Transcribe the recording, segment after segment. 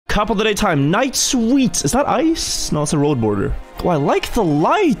Cup of the daytime. Night sweets. Is that ice? No, it's a road border. Oh, I like the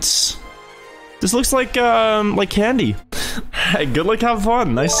lights. This looks like candy. Hey, good luck, have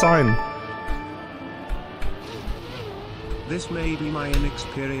fun. Nice sign. This may be my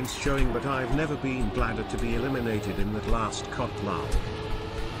inexperience showing, but I've never been gladder to be eliminated in that last cut love.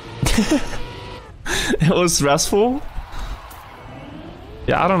 It was stressful?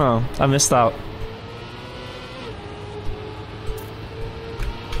 Yeah, I don't know. I missed out.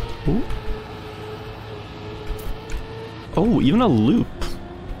 Ooh. Oh, even a loop.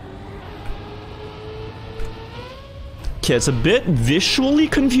 Okay, it's a bit visually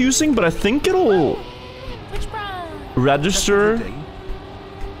confusing, but I think it'll register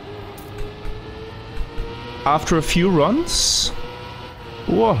after a few runs.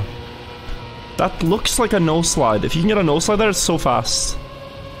 Whoa. That looks like a no slide. If you can get a no slide there, it's so fast.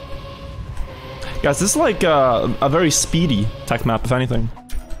 Guys, this is like a very speedy tech map, if anything.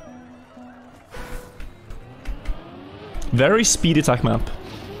 Very speedy tech map.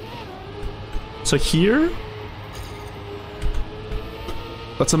 So here,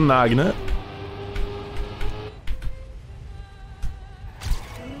 that's a magnet.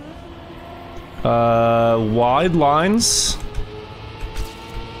 Wide lines.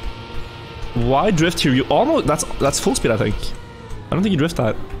 Wide drift here. You almost, that's full speed, I think. I don't think you drift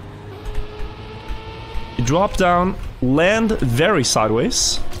that. You drop down, land very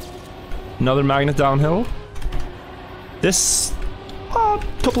sideways. Another magnet downhill. This,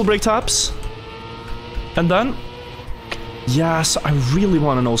 couple of brake taps. And then, yes, I really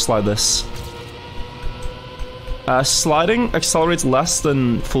want to no slide this. Sliding accelerates less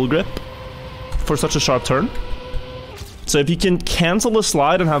than full grip for such a sharp turn. So if you can cancel the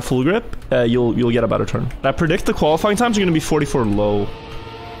slide and have full grip, you'll get a better turn. I predict the qualifying times are going to be 44 low.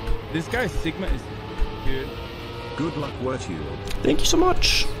 This guy's Sigma is good. Good luck, Wirtual. Thank you so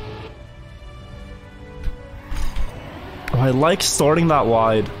much. Oh, I like starting that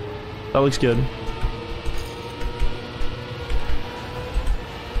wide. That looks good.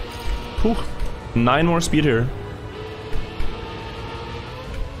 Whew. 9 more speed here.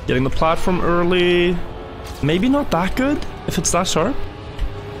 Getting the platform early. Maybe not that good if it's that sharp.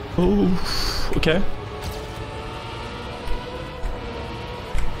 Oh, okay.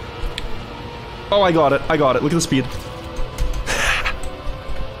 Oh, I got it. I got it. Look at the speed.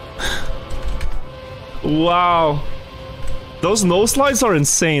 Wow. Those no slides are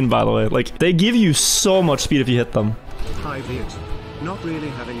insane, by the way. Like, they give you so much speed if you hit them. Hi, Viet. Not really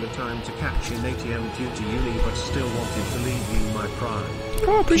having the time to catch in ATM due to uni, but still wanted to leave you my pride.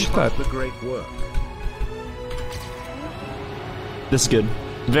 Oh, I appreciate that. Keep up the great work. This is good.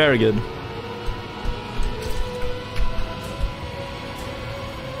 Very good.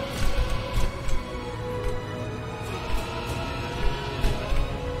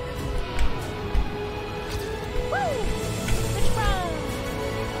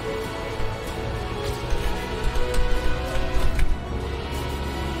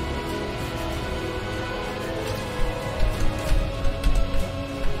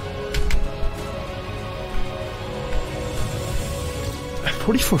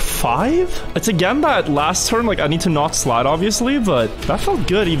 For 5? It's again that last turn, like I need to not slide obviously, but that felt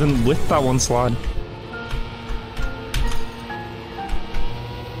good even with that one slide.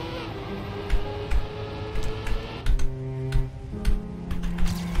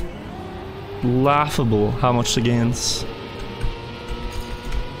 Laughable how much she gains.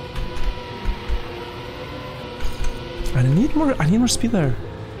 I need more speed there.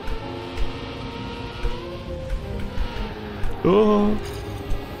 Oh.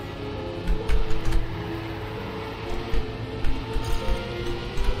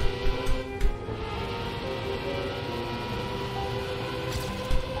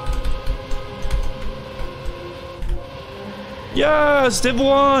 Yes, Div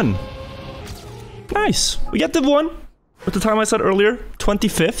 1! Nice. We get Div 1 with the time I said earlier,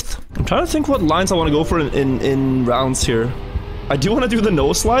 25th. I'm trying to think what lines I want to go for in rounds here. I do want to do the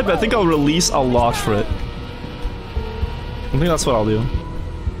no slide, but I think I'll release a lot for it. I think that's what I'll do.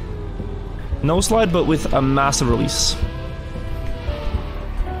 No slide, but with a massive release.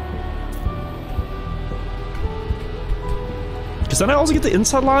 Because then I also get the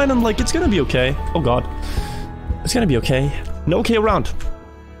inside line and like, it's gonna be okay. Oh god. It's gonna be okay. No okay around.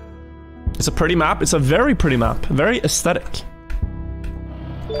 It's a pretty map. It's a very pretty map. Very aesthetic.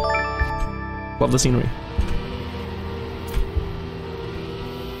 Love the scenery.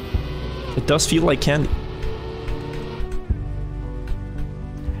 It does feel like candy.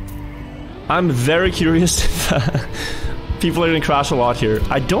 I'm very curious if people are gonna crash a lot here.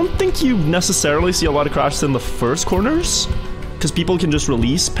 I don't think you necessarily see a lot of crashes in the first corners. because people can just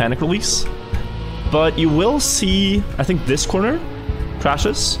release, panic release. But you will see, I think this corner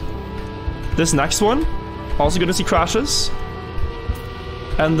crashes. This next one, also gonna see crashes.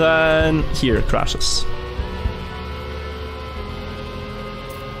 And then here, crashes.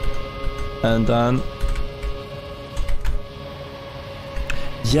 And then...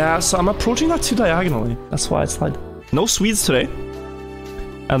 yeah, so I'm approaching that too diagonally. That's why it's like... no Swedes today.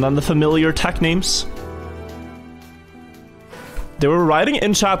 And then the familiar tech names. They were writing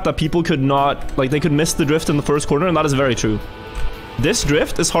in chat that people could not... like, they could miss the drift in the first corner, and that is very true. This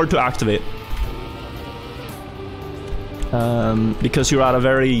drift is hard to activate. Because you're at a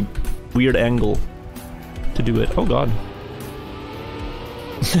very weird angle to do it. Oh god.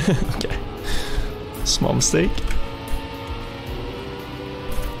 Okay. Small mistake.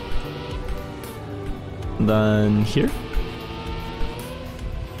 Then here.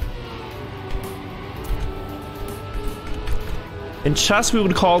 In chess, we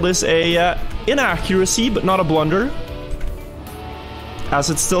would call this a inaccuracy, but not a blunder, as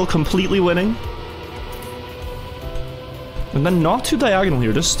it's still completely winning. And then not too diagonal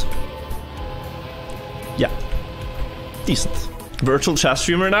here, just... yeah. Decent. Virtual chess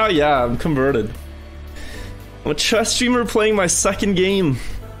streamer now? Yeah, I'm converted. I'm a chess streamer playing my second game.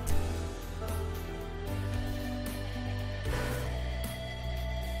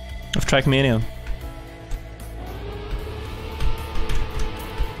 Of Trackmania.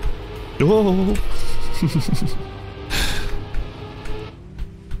 Whoa.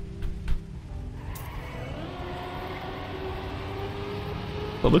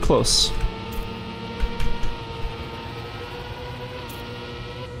 A little bit close.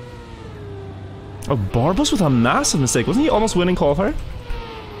 Oh, Barbos with a massive mistake. Wasn't he almost winning qualifier?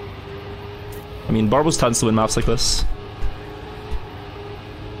 I mean, Barbos tends to win maps like this.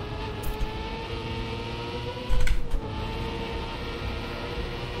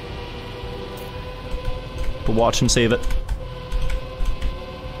 But watch him save it.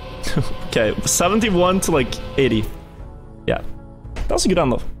 Okay, 71 to like 80. Yeah. That was a good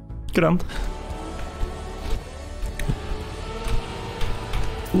end though. Good end.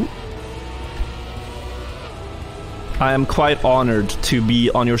 Ooh. I am quite honored to be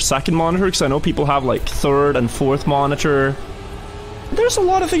on your second monitor, because I know people have like third and fourth monitor. There's a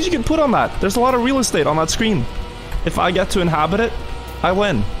lot of things you can put on that. There's a lot of real estate on that screen. If I get to inhabit it, I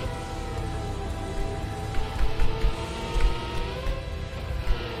win.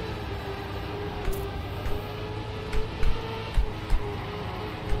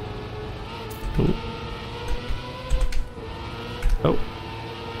 Ooh. Oh.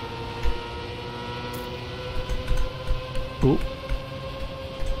 Ooh.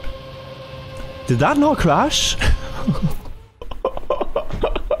 Did that not crash?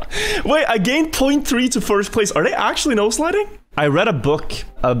 Wait, I gained 0.3 to first place. Are they actually no sliding? I read a book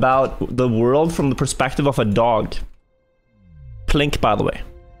about the world from the perspective of a dog. Plink, by the way.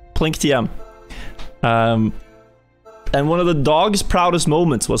 Plink TM. And one of the dog's proudest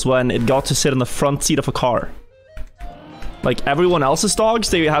moments was when it got to sit in the front seat of a car. Like everyone else's dogs,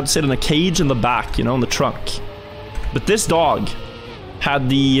 they had to sit in a cage in the back, you know, in the trunk. But this dog had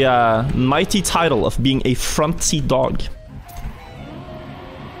the mighty title of being a front seat dog.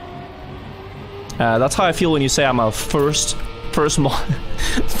 That's how I feel when you say I'm a first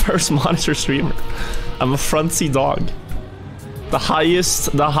monitor streamer. I'm a front seat dog. The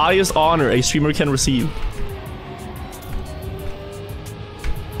highest honor a streamer can receive.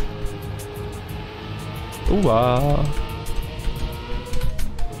 Ooh,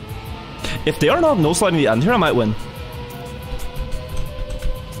 if they are not no sliding the end here, I might win.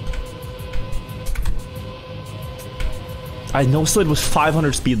 I no slid with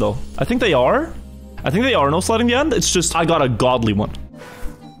 500 speed though. I think they are. I think they are no sliding the end. It's just I got a godly one.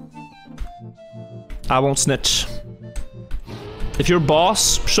 I won't snitch. If your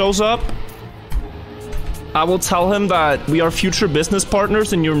boss shows up, I will tell him that we are future business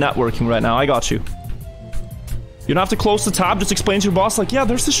partners and you're networking right now. I got you. You don't have to close the tab, just explain to your boss, like, yeah,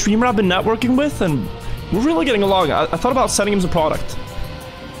 there's this streamer I've been networking with, and we're really getting along. I thought about sending him some product.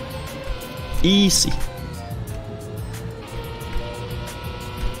 Easy.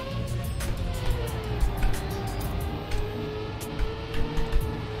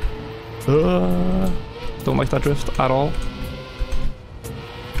 Don't like that drift at all.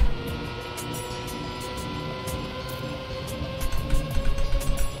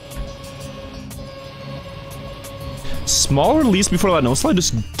 Small release before that no slide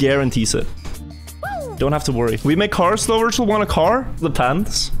just guarantees it. Don't have to worry. We make cars slow. Virtual want a car?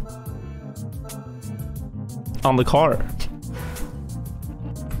 Depends. On the car.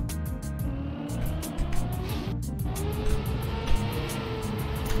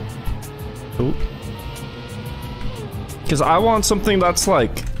 Because I want something that's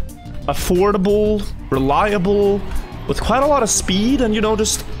like affordable, reliable, with quite a lot of speed, and you know,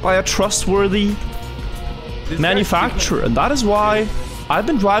 just by a trustworthy manufacturer. And that is why I've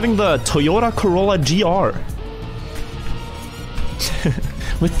been driving the Toyota Corolla GR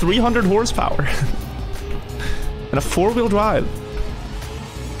with 300 horsepower and a 4-wheel drive.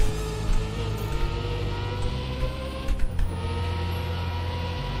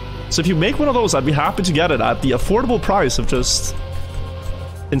 So if you make one of those, I'd be happy to get it at the affordable price of just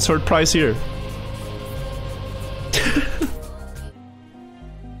insert price here.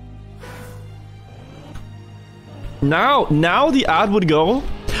 Now the ad would go,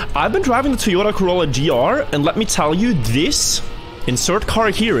 I've been driving the Toyota Corolla GR, and let me tell you, this insert car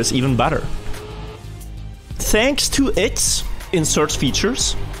here is even better. Thanks to its insert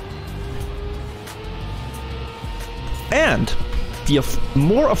features and the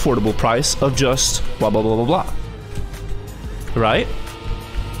more affordable price of just blah blah blah blah blah. Right?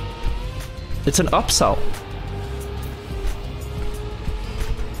 It's an upsell.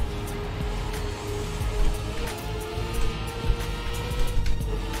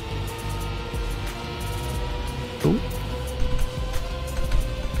 Ooh.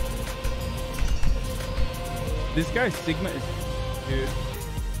 This guy Sigma is dude.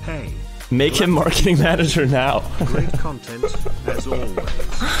 Hey. Make him marketing manager now. Great content, as always.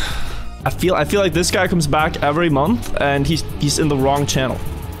 I feel like this guy comes back every month and he's in the wrong channel.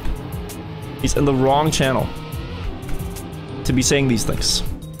 He's in the wrong channel to be saying these things.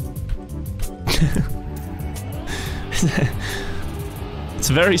 It's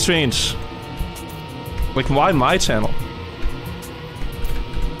very strange. Like, why my channel?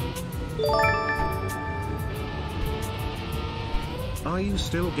 Are you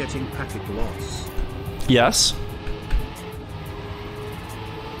still getting packet loss? Yes.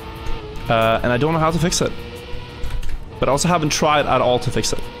 And I don't know how to fix it. But I also haven't tried at all to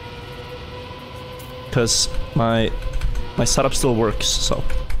fix it. Because my setup still works, so.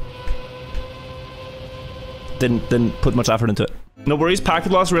 Didn't put much effort into it. No worries,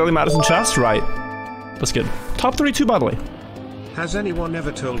 packet loss rarely matters in chess? Right. That's good. Top 32, by the way. Has anyone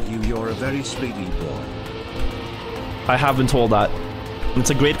ever told you you're a very speedy boy? I have been told that. It's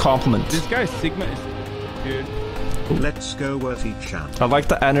a great compliment. This guy Sigma is dude. Let's go Wirtual. I like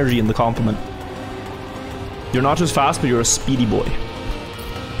the energy in the compliment. You're not just fast, but you're a speedy boy.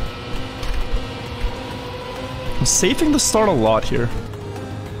 I'm safing the start a lot here.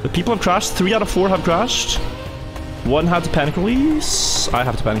 The people have crashed. 3 out of 4 have crashed. 1 had to panic release. I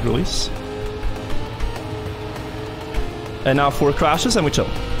have to panic release. And now 4 crashes and we chill.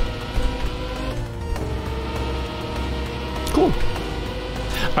 Cool.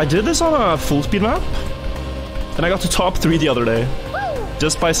 I did this on a full speed map. And I got to top 3 the other day.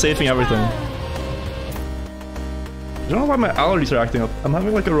 Just by saving everything. I don't know why my allergies are acting up. I'm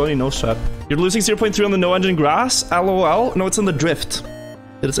having like a runny nose shot. You're losing 0.3 on the no engine grass? LOL? No, it's in the drift.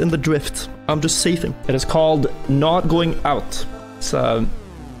 It is in the drift. I'm just saving. It is called not going out. It's I'm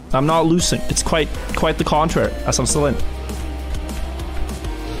not losing. It's quite the contrary, as I'm still in.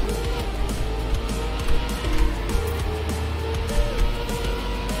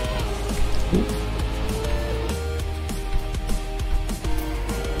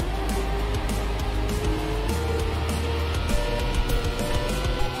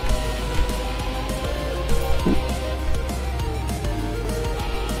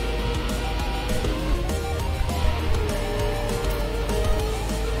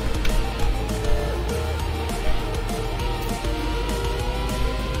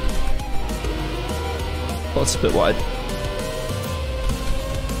 Well, it's a bit wide.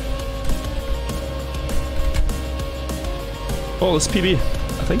 Oh, it's PB,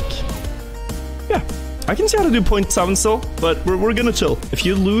 I think. Yeah, I can see how to do 0.7 still, but we're gonna chill.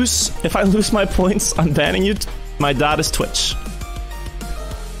 If I lose my points, I'm banning you. My dad is Twitch.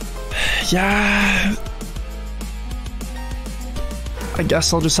 Yeah. I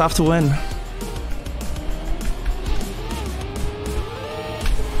guess I'll just have to win.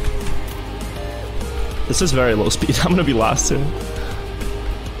 This is very low speed. I'm gonna be last here.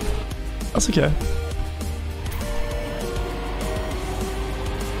 That's okay.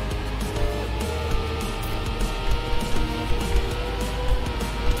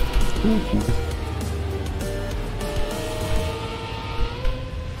 Ooh.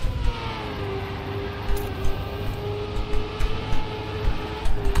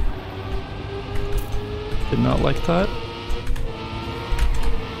 Did not like that.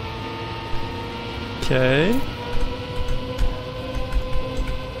 Okay.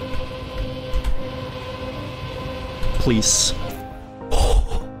 Please.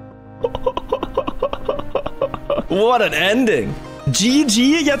 What an ending.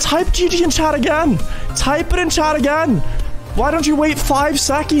 GG? Yeah, type GG in chat again. Type it in chat again. Why don't you wait 5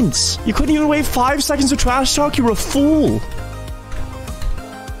 seconds? You couldn't even wait 5 seconds to trash talk. You're a fool.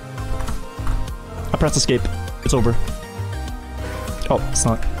 I pressed escape. It's over. Oh, it's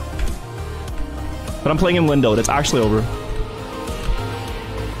not. But I'm playing in windowed. It's actually over.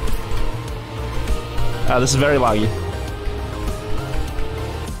 This is very laggy.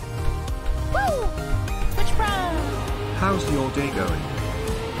 Woo! Switch Prime. How's your day going?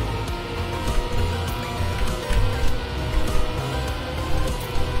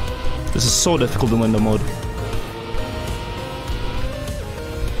 This is so difficult in window mode.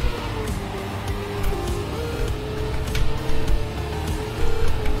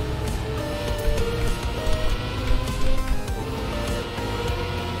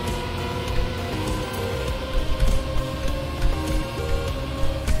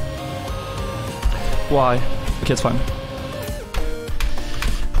 Why? Okay, it's fine.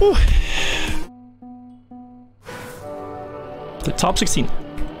 Whew. The top 16.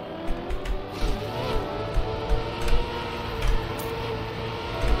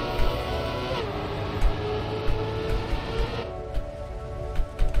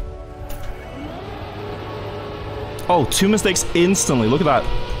 Oh, 2 mistakes instantly. Look at that.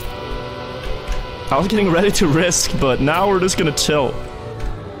 I was getting ready to risk, but now we're just gonna chill.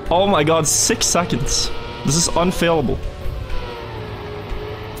 Oh my god, 6 seconds. This is unfailable.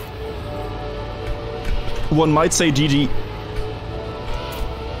 One might say GG.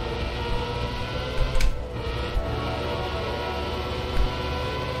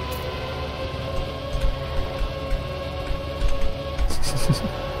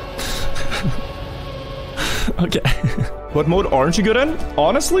 Okay. What mode aren't you good in?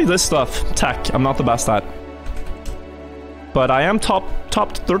 Honestly, this stuff. Tech, I'm not the best at. But I am top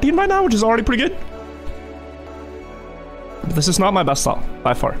 13 right now, which is already pretty good. But this is not my best style,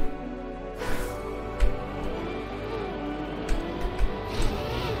 by far.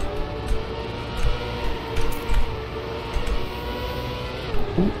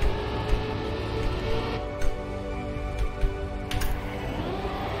 Ooh.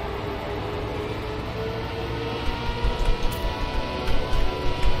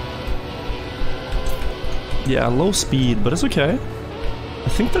 Yeah, low speed, but it's okay. I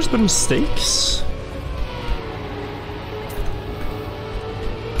think there's been mistakes.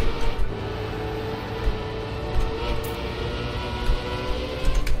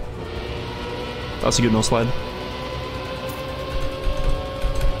 That's a good no slide.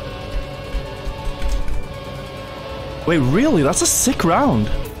 Wait, really? That's a sick round.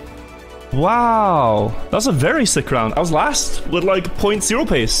 Wow. That's a very sick round. I was last with like 0.0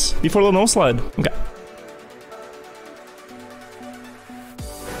 pace before the no slide. Okay.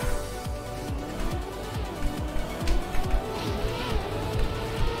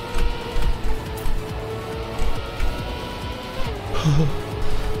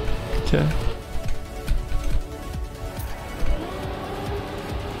 Okay.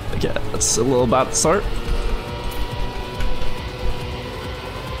 Okay, that's a little bad start.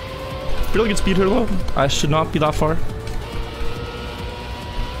 Really good speed here though. I should not be that far.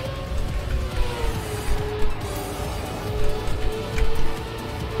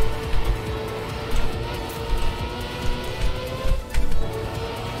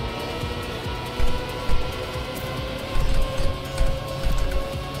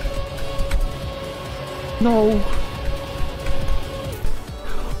 No.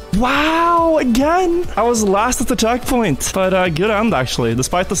 Wow, again! I was last at the checkpoint, but good end actually,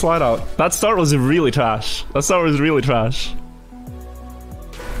 despite the slide out. That start was really trash. That start was really trash.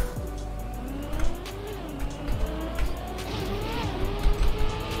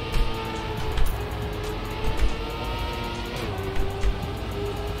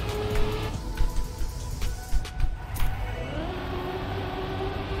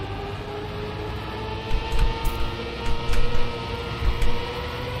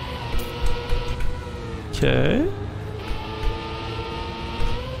 Okay.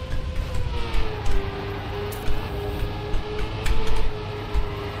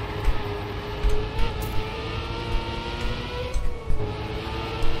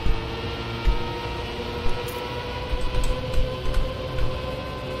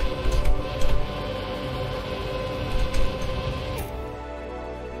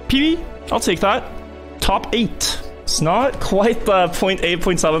 PB, I'll take that. Top 8. It's not quite the 0.8,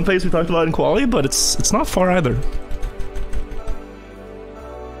 0.7 pace we talked about in quali, but it's not far either.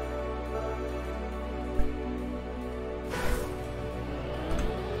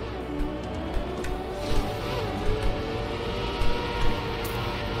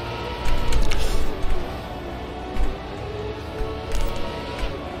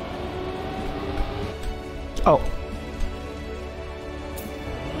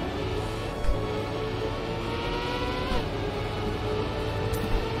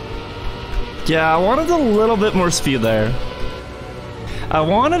 Yeah, I wanted a little bit more speed there. I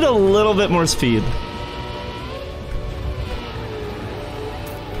wanted a little bit more speed.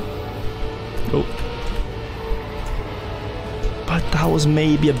 Oh. But that was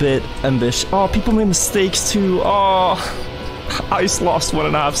maybe a bit ambitious. Oh, people made mistakes too. Oh, Ice lost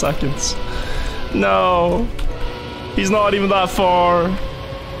 1.5 seconds. No. He's not even that far.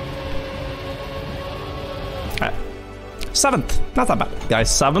 7th. Not that bad. Guys,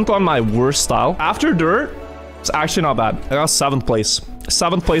 7th on my worst style. After dirt, it's actually not bad. I got 7th place.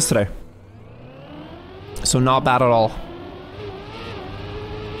 7th place today. So not bad at all.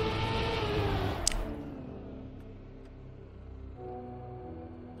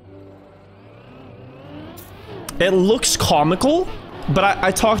 It looks comical, but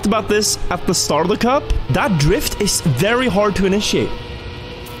I talked about this at the start of the cup. That drift is very hard to initiate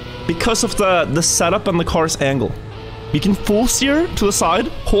because of the setup and the car's angle. You can full steer to the side,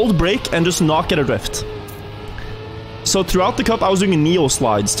 hold brake, and just not get a drift. So throughout the cup, I was doing Neo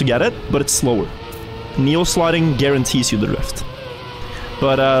slides to get it, but it's slower. Neo sliding guarantees you the drift.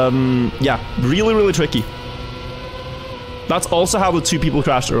 But yeah, really, really tricky. That's also how the 2 people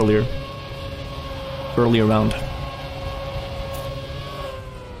crashed earlier round.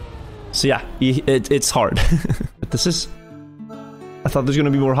 So yeah, it's hard. This is... I thought there's gonna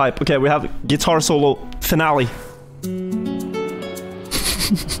be more hype. Okay, we have guitar solo finale.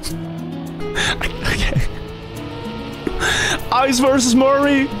 Okay. Ice versus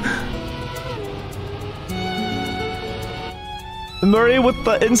Murray. Murray with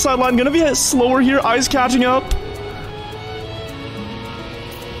the inside line. Gonna be slower here. Ice catching up.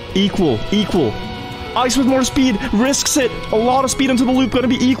 Equal. Ice with more speed. Risks it. A lot of speed into the loop. Gonna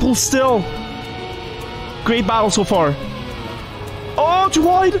be equal still. Great battle so far. Oh, too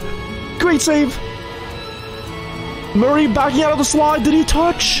wide. Great save. Murray backing out of the slide. Did he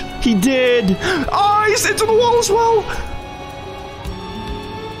touch? He did. Ice into the wall as well.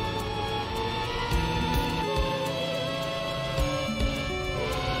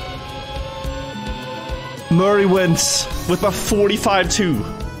 Murray wins with a 45-2.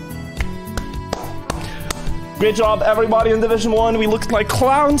 Great job, everybody in Division 1. We looked like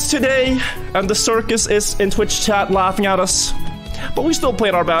clowns today, and the circus is in Twitch chat laughing at us. But we still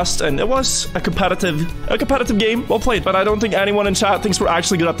played our best, and it was a competitive game. Well played, but I don't think anyone in chat thinks we're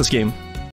actually good at this game.